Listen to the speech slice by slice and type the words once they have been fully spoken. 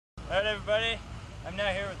Alright everybody, I'm now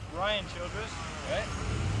here with Ryan Childress, right?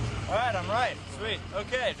 Alright, I'm right, sweet.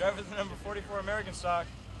 Okay, driver the number 44 American stock,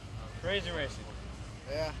 crazy racing.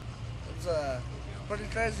 Yeah, it's pretty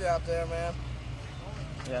crazy out there, man.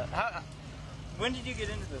 Yeah, when did you get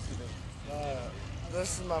into this division?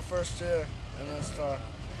 This is my first year in this car.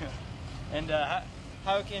 And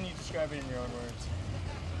how can you describe it in your own words?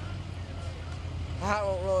 I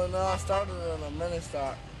don't really know. I started in a mini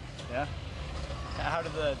stock. Yeah? How do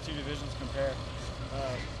the two divisions compare?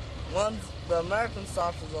 The American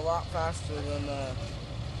stock is a lot faster than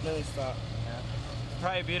mini stock. Yeah.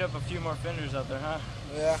 Probably beat up a few more fenders out there, huh?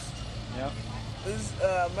 Yeah. Yep. These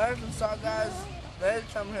American stock guys, they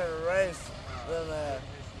come here to race, then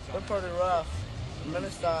they're pretty rough. Mini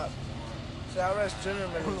stock. See, I race junior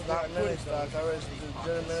minis, not mini stock. I race the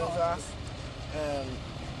junior mini class, and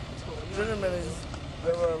junior minis,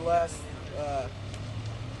 there were less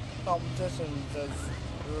competition because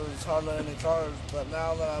there was hardly any cars. But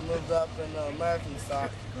now that I moved up in the American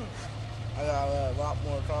stock, I got a lot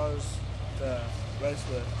more cars to race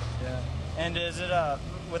with. Yeah. And is it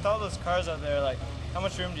with all those cars out there, like how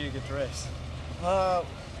much room do you get to race?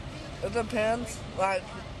 It depends. Like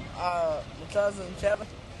my cousin Kevin,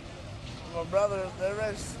 my brother, they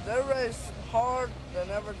race hard. They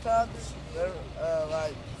never touch. They're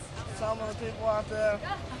like some of the people out there.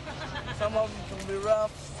 Some of them can be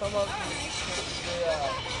rough. Some of them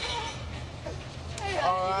can be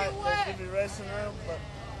all right. They can be racing room, but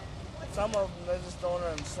some of them they just go in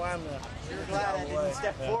there and slam you. You're glad I didn't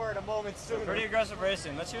step forward a moment sooner. Pretty aggressive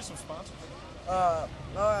racing. Let's hear some sponsors.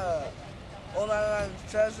 Old 99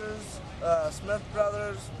 Treasures, Smith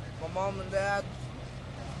Brothers, my mom and dad,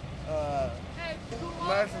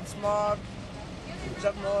 American Smog,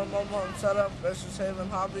 Jeff Miller Mobile Home Setup, Racers Haven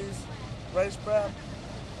Hobbies, Race Prep,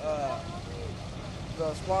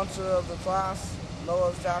 the sponsor of the class,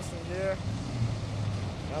 Noah's Casting Gear.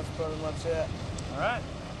 That's pretty much it. All right,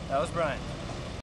 that was Brian.